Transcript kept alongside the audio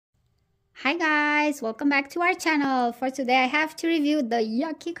Hi guys, welcome back to our channel. For today I have to review the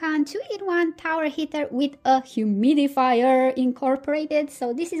Yokekon 2-in-1 tower heater with a humidifier incorporated.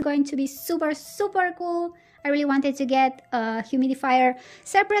 So this is going to be super cool. I really wanted to get a humidifier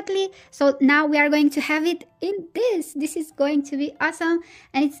separately, so now we are going to have it in this. This is going to be awesome,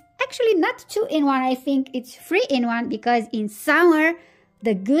 and it's actually not 2-in-1. I think it's 3-in-1 because in summer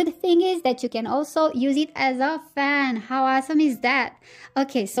the good thing is that you can also use it as a fan. How awesome is that?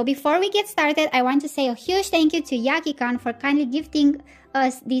 Okay, so before we get started, I want to say a huge thank you to Yokekon for kindly gifting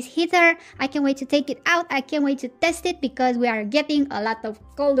us this heater. I can't wait to take it out. I can't wait to test it because we are getting a lot of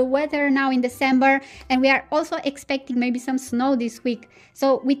cold weather now in December, and we are also expecting maybe some snow this week.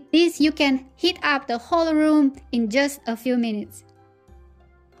 So with this, you can heat up the whole room in just a few minutes.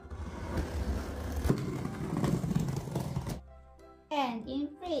 And in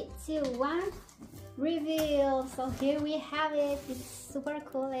 3, 2, 1, reveal. So here we have it. It's super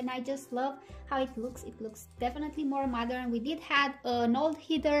cool, and I just love how it looks. It looks definitely more modern. We did have an old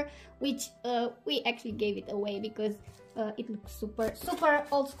heater, which we actually gave it away because it looks super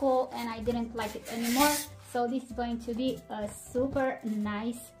old school, and I didn't like it anymore. So this is going to be a super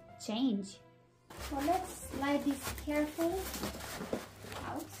nice change. So let's slide this carefully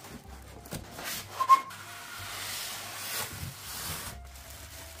out.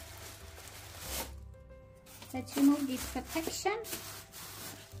 Let's remove this protection,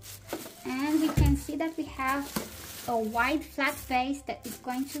 and we can see that we have a wide flat base that is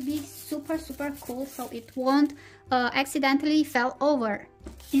going to be super cool, so it won't accidentally fall over.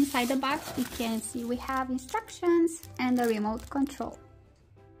 Inside the box we can see we have instructions and the remote control.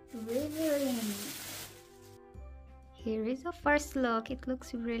 Reviewing. Here is a first look. It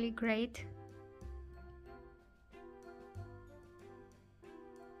looks really great.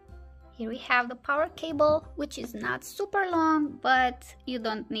 Here we have the power cable, which is not super long, but you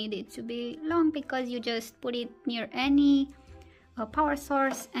don't need it to be long because you just put it near any power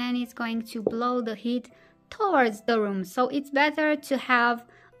source and it's going to blow the heat towards the room. So it's better to have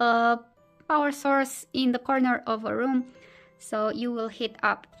a power source in the corner of a room so you will heat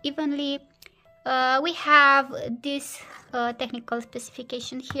up evenly. We have this technical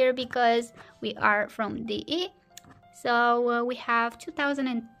specification here because we are from DE. So we have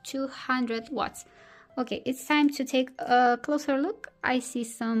 2200 watts. Okay, it's time to take a closer look. I see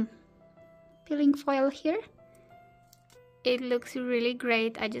some peeling foil here. It looks really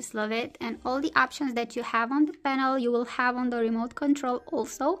great. I just love it. And all the options that you have on the panel, you will have on the remote control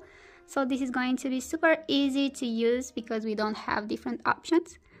also. So this is going to be super easy to use because we don't have different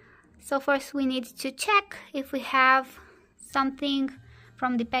options. So first we need to check if we have something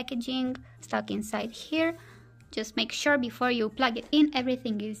from the packaging stuck inside here. Just make sure before you plug it in,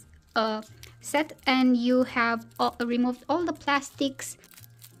 everything is set and you have removed all the plastics.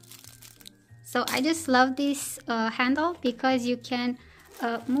 So I just love this handle because you can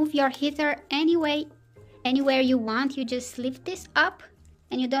move your heater anywhere you want. You just lift this up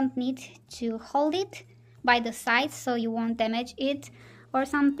and you don't need to hold it by the side so you won't damage it or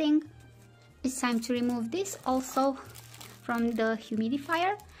something. It's time to remove this also from the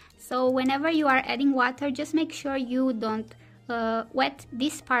humidifier. So whenever you are adding water, just make sure you don't wet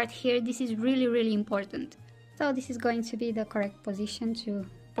this part here. This is really important. So this is going to be the correct position to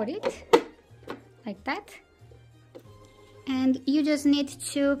put it, like that. And you just need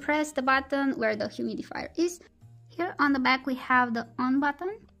to press the button where the humidifier is. Here on the back we have the on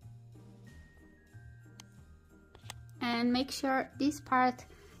button. And make sure this part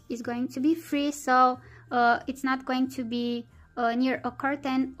is going to be free, so it's not going to be near a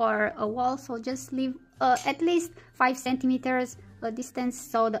curtain or a wall, so just leave at least 5 centimeters distance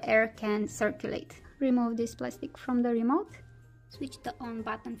so the air can circulate. Remove this plastic from the remote, switch the on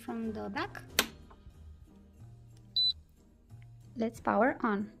button from the back. Let's power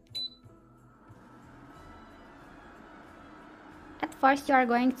on. At first you are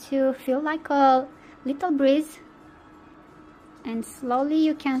going to feel like a little breeze, and slowly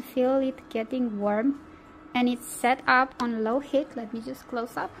you can feel it getting warm. And it's set up on low heat. Let me just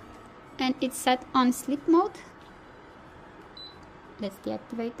close up. And it's set on sleep mode. Let's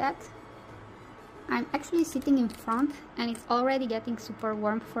deactivate that. I'm actually sitting in front and it's already getting super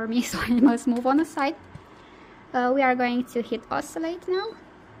warm for me, so I must move on the side. We are going to hit oscillate now.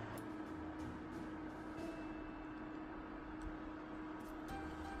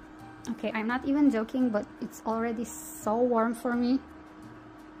 Okay, I'm not even joking, but it's already so warm for me.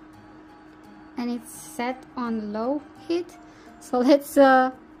 And it's set on low heat, so let's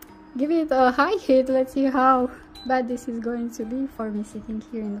give it a high heat. Let's see how bad this is going to be for me sitting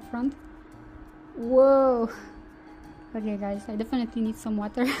here in the front. Whoa, Okay guys, I definitely need some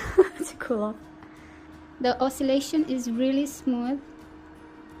water to cool off. The oscillation is really smooth.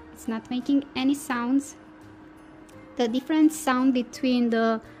 It's not making any sounds. The different sound between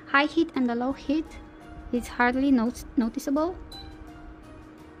the high heat and the low heat is hardly noticeable.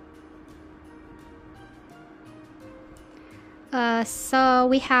 So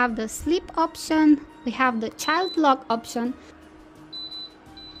we have the sleep option, we have the child lock option.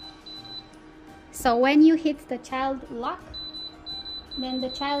 So when you hit the child lock, then the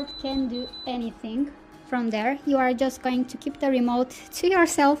child can do anything from there. You are just going to keep the remote to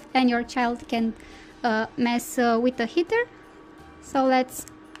yourself and your child can mess with the heater. So let's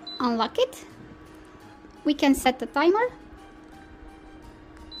unlock it. We can set the timer.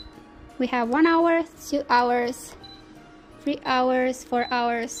 We have 1 hour, 2 hours, 3 hours, 4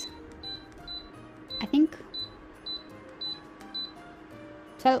 hours, I think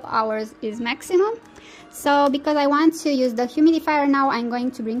 12 hours is maximum. So because I want to use the humidifier now, I'm going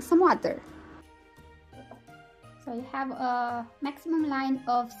to bring some water. So you have a maximum line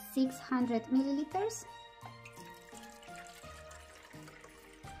of 600 milliliters.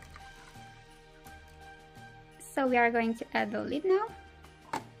 So we are going to add the lid now.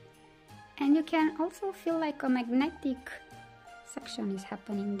 And you can also feel like a magnetic suction is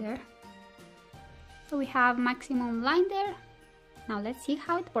happening there. So we have maximum line there. Now let's see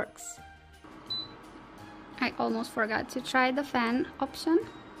how it works. I almost forgot to try the fan option.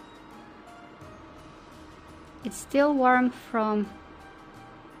 It's still warm from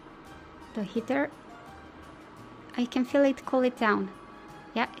the heater. I can feel it cool it down.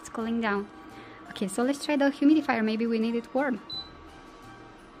 Yeah, it's cooling down. Okay, so let's try the humidifier. Maybe we need it warm.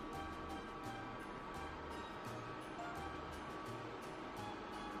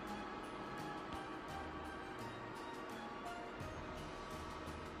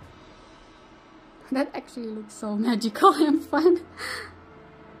 That actually looks so magical and fun.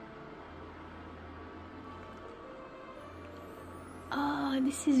 Oh,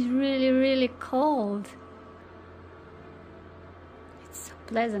 this is really cold. It's so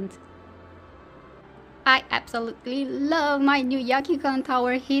pleasant. I absolutely love my new Yokekon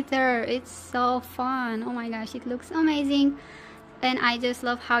Tower heater. It's so fun. Oh my gosh, it looks amazing. And I just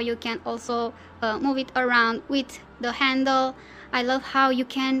love how you can also move it around with the handle. I love how you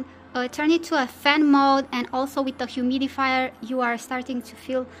can turn it to a fan mode, and also with the humidifier you are starting to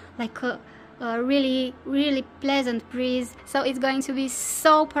feel like a really pleasant breeze. So it's going to be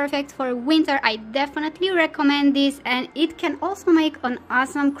so perfect for winter. I definitely recommend this, and it can also make an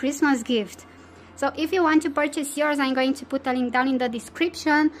awesome Christmas gift. So if you want to purchase yours, I'm going to put a link down in the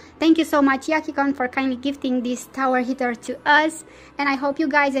description. Thank you so much Yokekon for kindly gifting this tower heater to us, and I hope you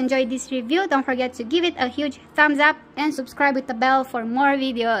guys enjoyed this review. Don't forget to give it a huge thumbs up and subscribe with the bell for more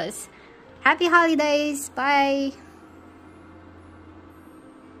videos. Happy holidays! Bye!